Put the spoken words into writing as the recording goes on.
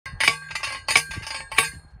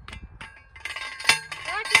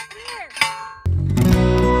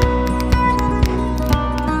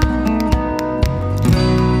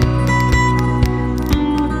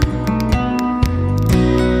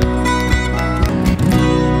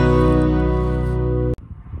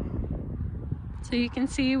So you can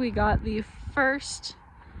see we got the first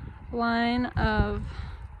line of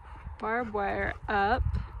barbed wire up,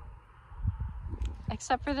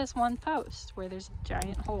 except for this one post where there's a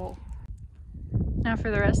giant hole. Now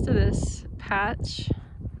for the rest of this patch,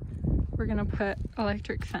 we're gonna put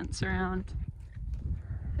electric fence around,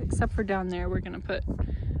 except for down there, we're gonna put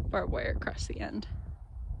barbed wire across the end.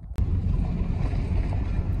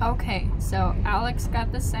 Okay, so Alex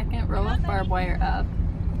got the second row of barbed wire up.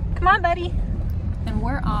 Come on, buddy. And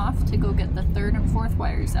we're off to go get the third and fourth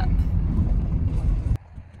wires up.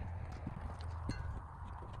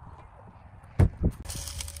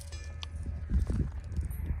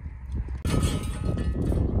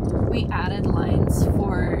 We added lines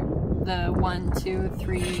for the 1, 2,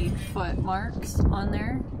 3 foot marks on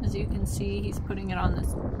there. As you can see, he's putting it on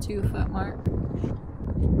this 2 foot mark.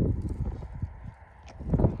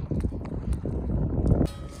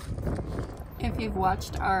 If you've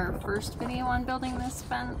watched our first video on building this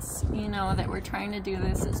fence, you know that we're trying to do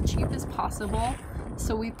this as cheap as possible.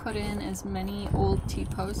 So we put in as many old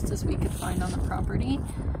T-posts as we could find on the property.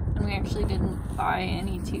 And we actually didn't buy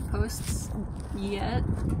any T-posts yet.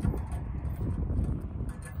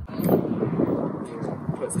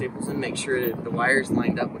 Put staples in, make sure that the wire's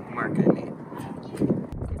lined up with the mark I made.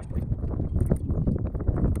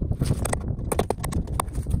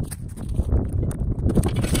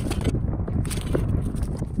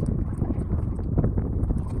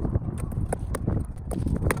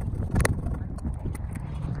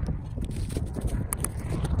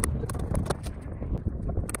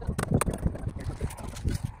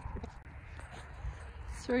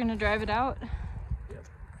 So we're gonna drive it out.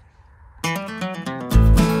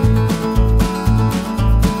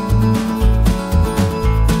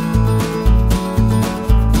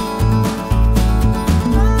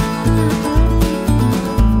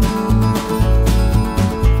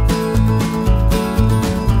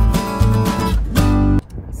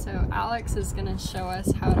 Alex is going to show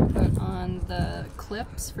us how to put on the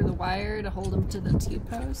clips for the wire to hold them to the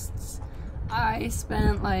T-posts. I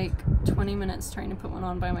spent like 20 minutes trying to put one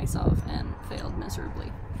on by myself and failed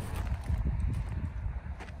miserably.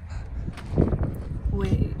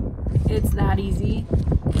 Wait, it's that easy?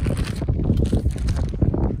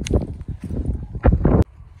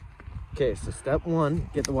 Okay, so step 1,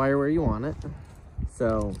 get the wire where you want it.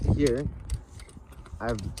 So here,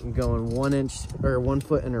 I'm going 1 inch or 1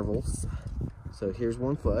 foot intervals. So here's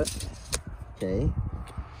 1 foot. Okay,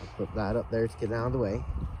 I'll put that up there to get it out of the way.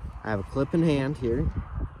 I have a clip in hand here.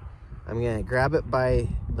 I'm gonna grab it by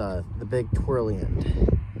the big twirly end.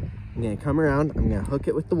 I'm gonna come around, I'm gonna hook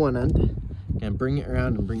it with the one end, I'm gonna bring it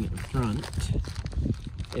around and bring it in front,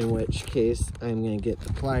 in which case I'm gonna get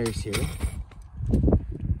the pliers here,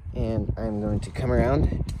 and I'm going to come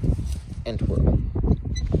around and twirl.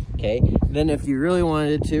 Okay, then if you really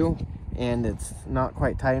wanted to, and it's not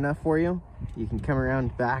quite tight enough for you, you can come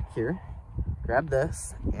around back here, grab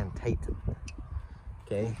this, and tighten.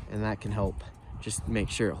 Okay, and that can help just make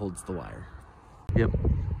sure it holds the wire. Yep.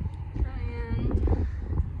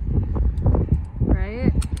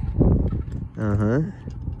 Right? Uh-huh.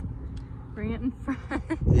 Bring it in front.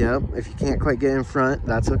 Yep, if you can't quite get in front,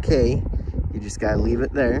 that's okay. You just gotta leave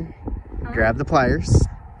it there. Grab the pliers.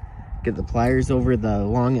 Get the pliers over the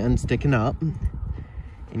long end sticking up,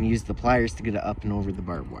 and use the pliers to get it up and over the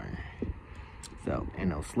barbed wire. So,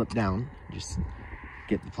 and it'll slip down. Just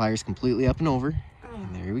get the pliers completely up and over,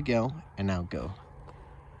 and there we go. And now go.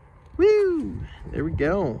 Woo! There we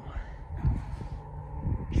go.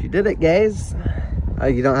 She did it, guys.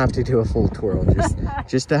 You don't have to do a full twirl,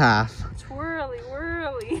 just a half. Twirly,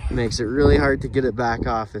 whirly. Makes it really hard to get it back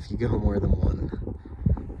off if you go more than one.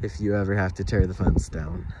 If you ever have to tear the fence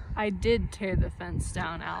down. I did tear the fence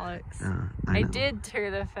down, Alex. I did tear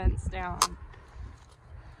the fence down.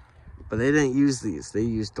 But they didn't use these. They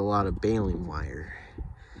used a lot of baling wire.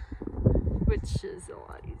 Which is a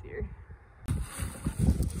lot easier.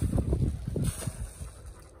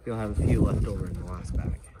 You'll have a few left over in the last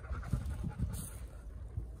bag.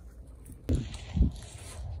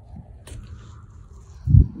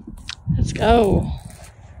 Let's go.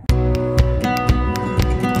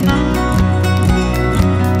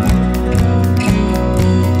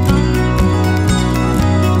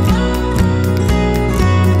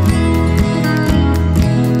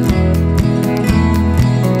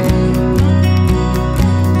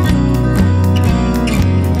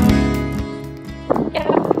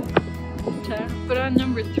 Put on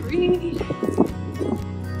number 3.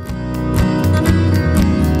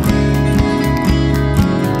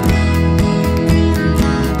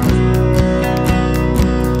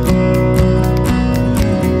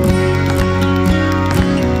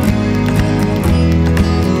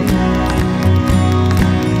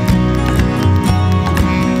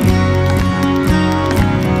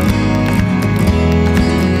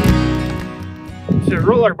 to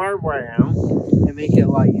roll our barbed wire out and make it a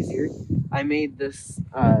lot easier, I made this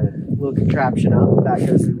little contraption up that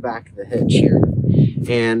goes in the back of the hitch here.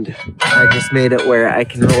 And I just made it where I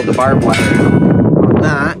can roll the barbed wire out on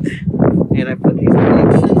that. And I put these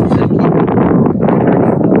plates to keep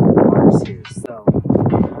the bars here. So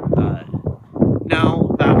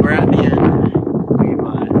now that we're at the end, we've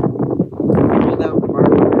rolled out the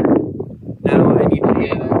barbed wire. Now I need to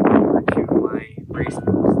get it over to my brace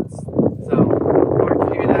posts. So in order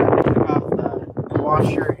to do that, I took off the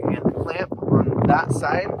washer and the clamp on that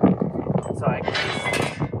side. So I can just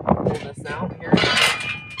pull this out here.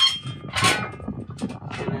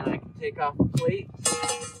 And then I can take off a plate.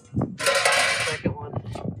 Second one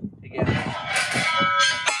again.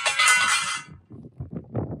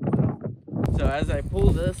 So as I pull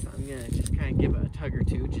this, I'm gonna just kind of give it a tug or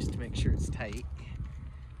two just to make sure it's tight.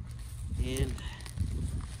 And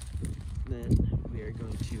then we are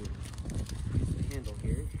going to use the handle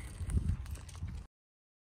here.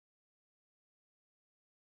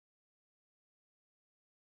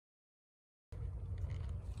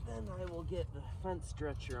 Then I will get the fence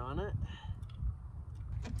stretcher on it.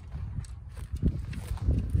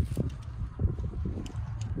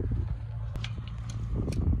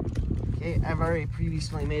 Okay, I've already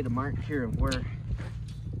previously made a mark here of where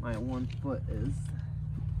my 1 foot is.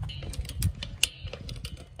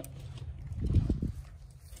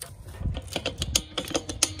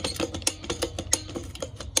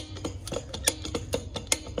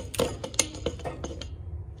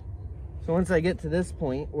 So once I get to this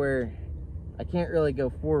point where I can't really go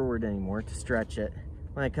forward anymore to stretch it,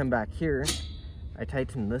 when I come back here, I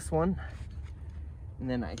tighten this one, and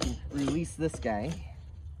then I can release this guy,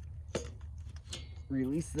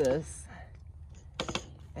 release this,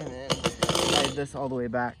 and then slide this all the way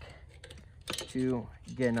back to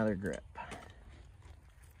get another grip.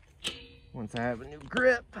 Once I have a new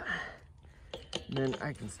grip, then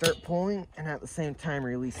I can start pulling and at the same time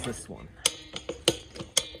release this one.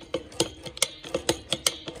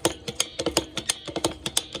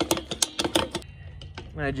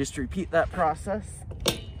 And I just repeat that process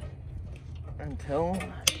until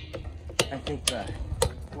I think the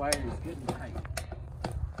wire is good and tight.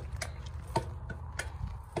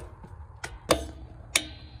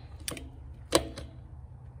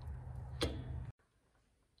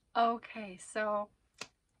 Okay, so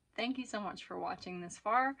thank you so much for watching this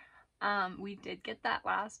far. We did get that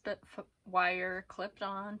last bit wire clipped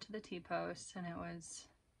on to the T-post, and it was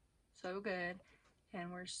so good.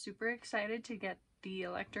 And we're super excited to get the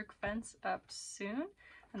electric fence up soon,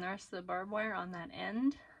 and the rest of the barbed wire on that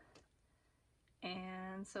end.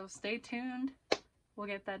 And so stay tuned. We'll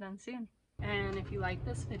get that done soon. And if you like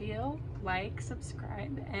this video, like,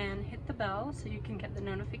 subscribe, and hit the bell so you can get the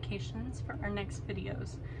notifications for our next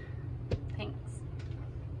videos. Thanks.